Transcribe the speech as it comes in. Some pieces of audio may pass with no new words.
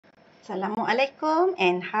Assalamualaikum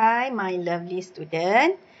and hi my lovely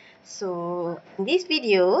student. So in this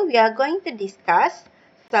video we are going to discuss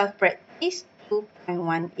self-practice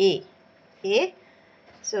 2.1a. Okay,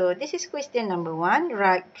 so this is question number 1.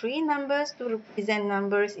 Write 3 numbers to represent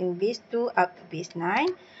numbers in base 2 up to base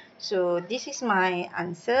 9. So this is my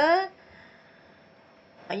answer.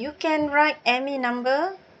 You can write any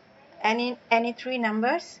number, any 3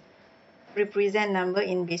 numbers represent number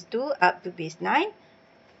in base 2 up to base 9.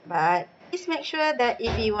 But please make sure that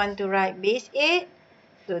if you want to write base 8,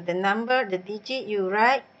 so the digit you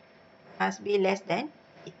write must be less than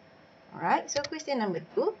 8. Alright, so question number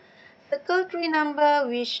 2. Circle 3 number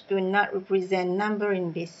which do not represent number in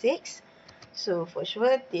base 6. So for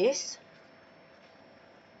sure this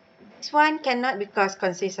one cannot because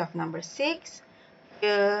consists of number 6.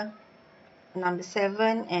 Here number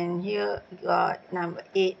 7 and here got number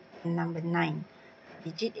 8 and number 9.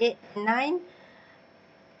 Digit 8 and 9.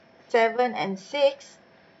 7 and 6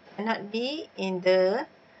 cannot be in the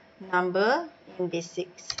number in base 6.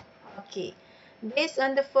 Okay. Based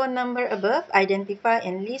on the 4 number above, identify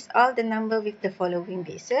and list all the number with the following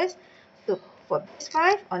bases. So for base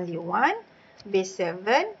 5, only 1. Base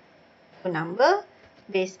 7, 2 number.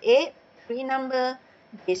 Base 8, 3 number.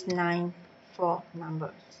 Base 9, 4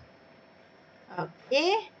 numbers.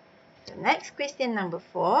 Okay. So next question number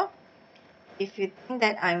 4. If you think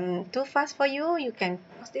that I'm too fast for you, you can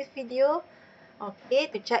pause this video, okay,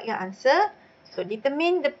 to check your answer. So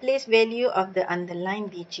determine the place value of the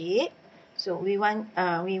underlined digit. So we want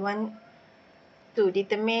to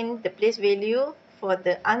determine the place value for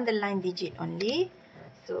the underlined digit only.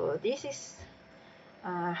 So this is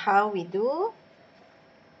how we do.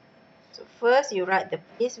 So first you write the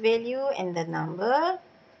place value and the number.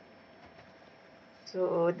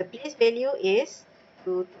 So the place value is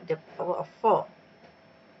 2 to the power of 4.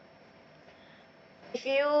 If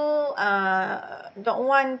you don't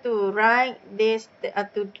want to write this,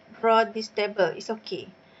 to draw this table, it's okay.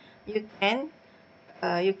 You can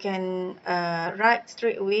write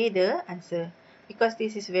straight away the answer because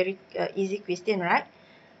this is very easy question, right?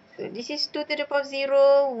 So this is 2 to the power of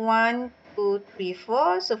 0, 1, 2, 3,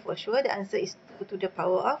 4. So for sure the answer is 2 to the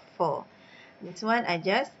power of 4. This one I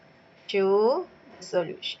just show the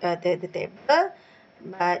solution, the table.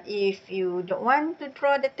 But if you don't want to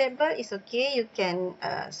draw the table, it's okay. You can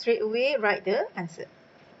straight away write the answer.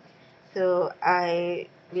 So I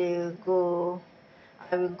will go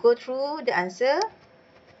through the answer.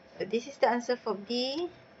 So this is the answer for B,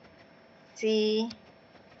 C,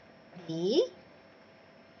 D,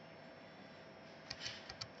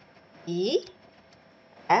 E,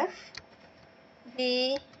 F,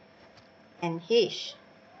 G, and H.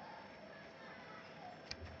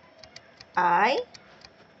 I,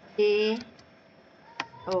 J,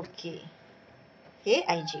 okay.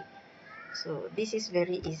 I-J. So this is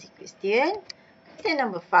very easy question. Question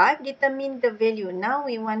number 5, determine the value. Now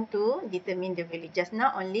we want to determine the value. Just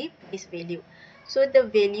now only place value. So the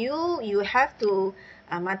value you have to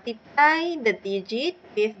multiply the digit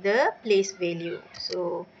with the place value.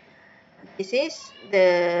 So this is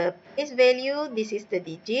the place value. This is the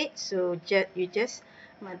digit. So you just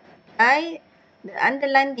multiply the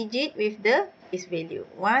underlined digit with the place value.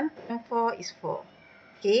 1 times 4 is 4.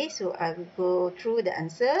 Okay, so I will go through the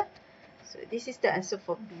answer. So this is the answer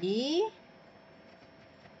for B,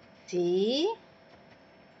 C,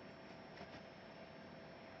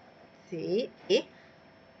 D,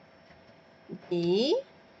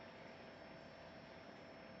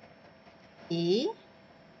 E,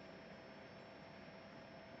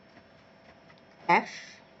 F,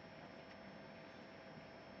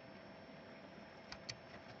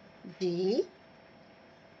 G,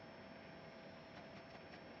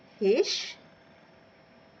 H,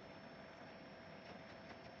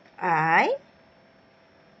 I,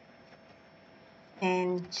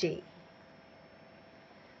 and J.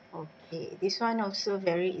 Okay, this one also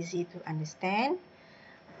very easy to understand.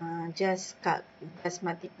 Just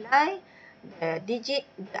multiply the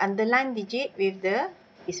underlined digit with the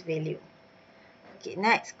place value. Okay,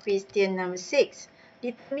 next question number 6.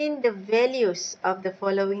 Determine the values of the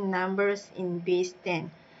following numbers in base 10.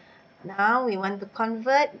 Now we want to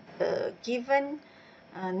convert the given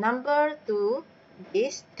number to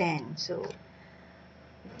base 10. So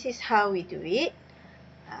this is how we do it.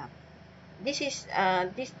 I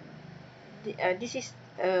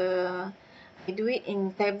do it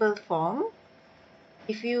in table form.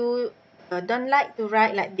 If you don't like to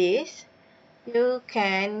write like this, you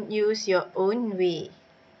can use your own way.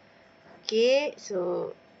 Okay,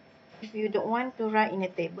 so if you don't want to write in a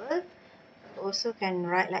table, you also can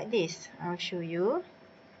write like this. I'll show you.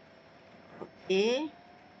 Okay.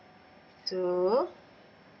 So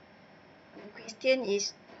the question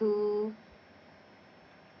is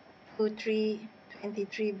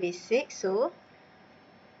 23 base 6. So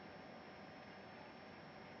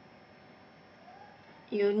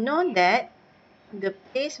you know that the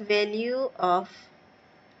place value of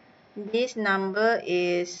this number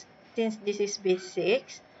is, since this is base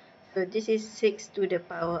 6, so this is 6 to the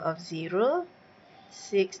power of 0,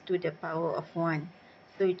 6 to the power of 1.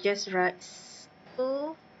 So you just write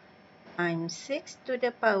 2 times 6 to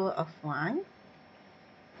the power of 1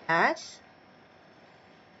 plus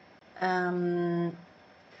 3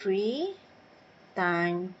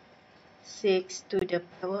 times 6 to the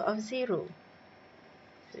power of 0.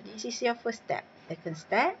 So this is your first step. Second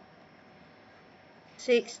step,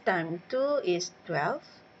 6 times 2 is 12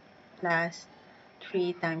 plus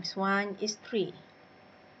 3 times 1 is 3.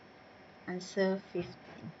 Answer 15.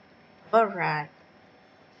 Alright.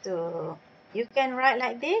 So you can write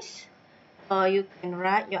like this, or you can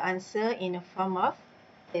write your answer in a form of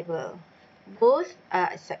table. Both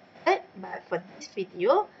are accepted, but for this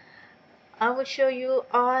video, I will show you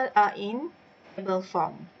all are in table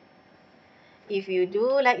form. If you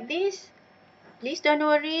do like this, please don't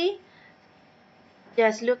worry.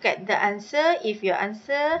 Just look at the answer. If your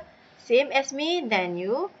answer same as me, then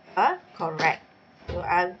you are correct. So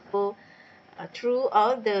I'll go through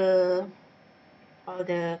all the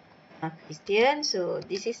questions. So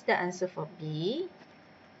this is the answer for B.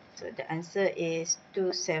 So the answer is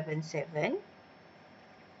 277.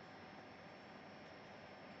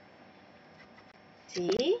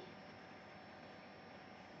 C.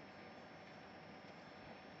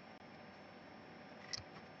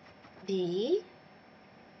 D.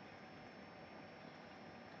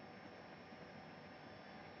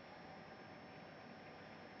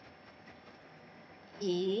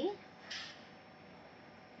 E.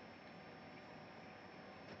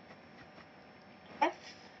 F.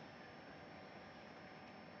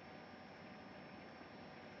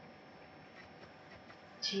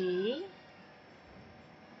 G.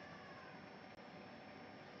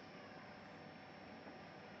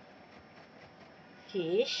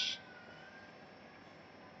 H.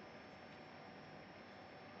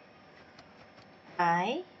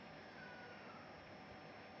 I.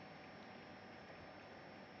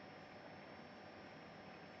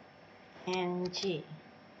 And G.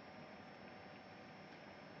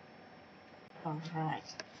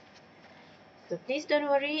 Alright. So please don't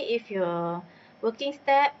worry if your working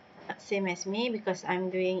step same as me, because I'm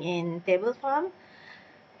doing in table form.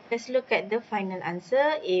 Let's look at the final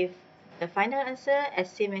answer. If the final answer is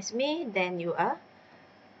same as me, then you are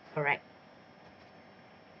correct.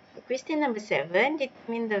 So question number 7,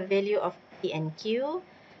 determine the value of P and Q.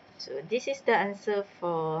 So this is the answer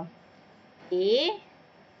for A,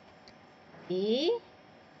 B,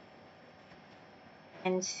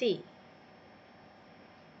 and C.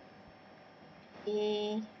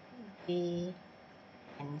 A, B,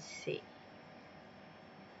 and C.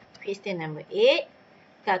 Question number 8,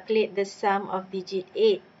 calculate the sum of digit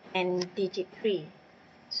 8 and digit 3.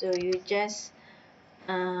 So you just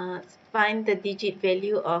find the digit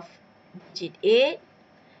value of digit 8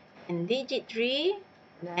 and digit 3,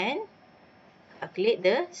 then calculate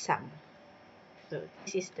the sum. So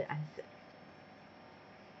this is the answer.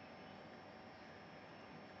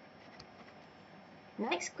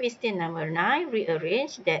 Next, question number 9,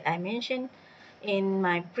 rearrange that I mentioned in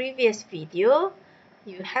my previous video.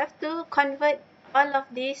 You have to convert all of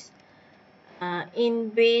this in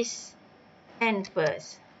base 10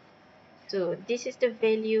 first. So this is the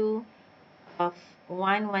value of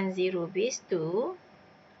 110 base 2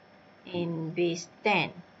 in base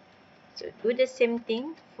 10. So do the same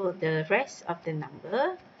thing for the rest of the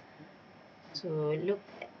number. So look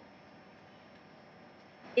at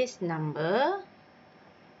this number.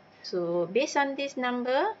 So based on this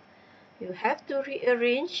number, you have to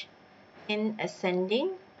rearrange in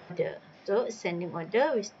ascending order. So ascending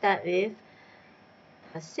order, we start with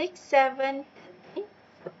 6, 7, 13,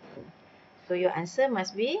 14. So your answer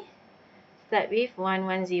must be start with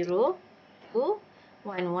 110 to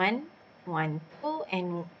 1112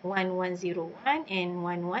 and 1101 and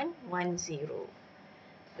 1110.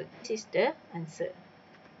 So this is the answer.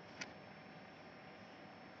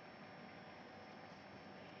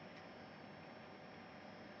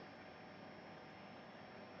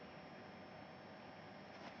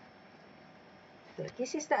 So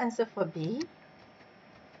this is the answer for B.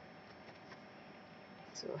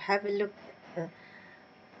 So have a look at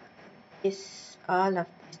all of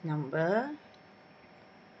this number.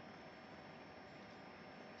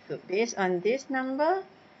 So based on this number,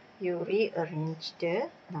 you rearrange the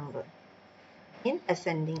number in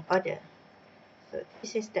ascending order. So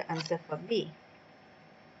this is the answer for B.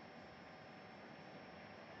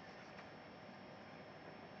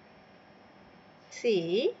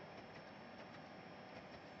 C.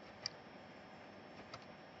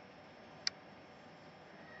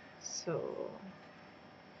 So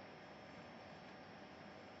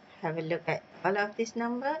have a look at all of this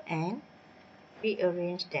number and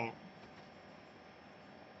rearrange them.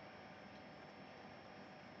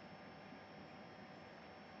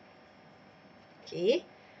 Okay,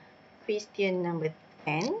 question number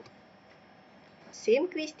 10.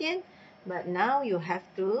 Same question, but now you have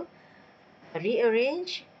to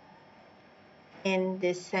rearrange in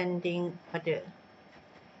descending order.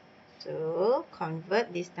 So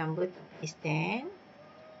convert this number to base 10.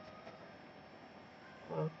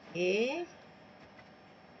 Okay.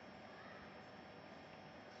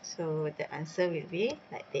 So the answer will be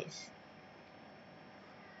like this.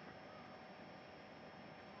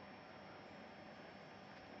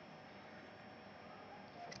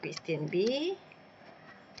 Question B.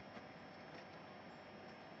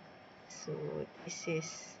 So this is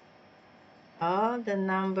all the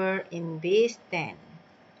number in base 10.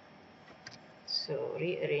 So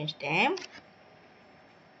rearrange them.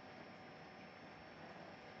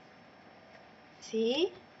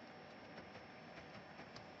 See?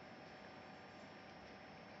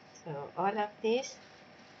 So all of this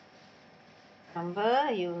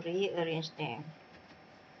number, you rearrange them.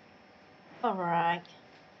 Alright.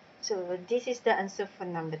 So this is the answer for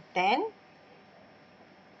number 10.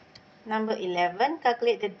 Number 11,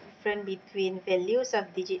 calculate the difference between values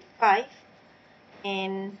of digit 5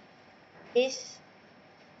 and this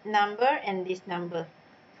number and this number.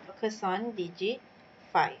 Focus on digit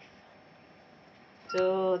 5.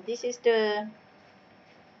 So this is the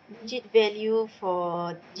digit value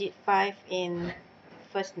for digit 5 in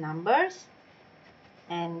first numbers,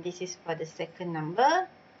 and this is for the second number.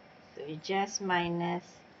 So you just minus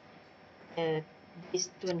these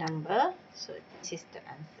two numbers. So this is the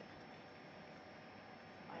answer.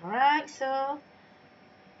 Alright, so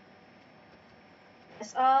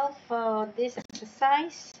that's all for this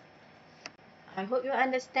exercise. I hope you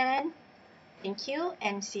understand. Thank you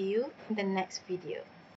and see you in the next video.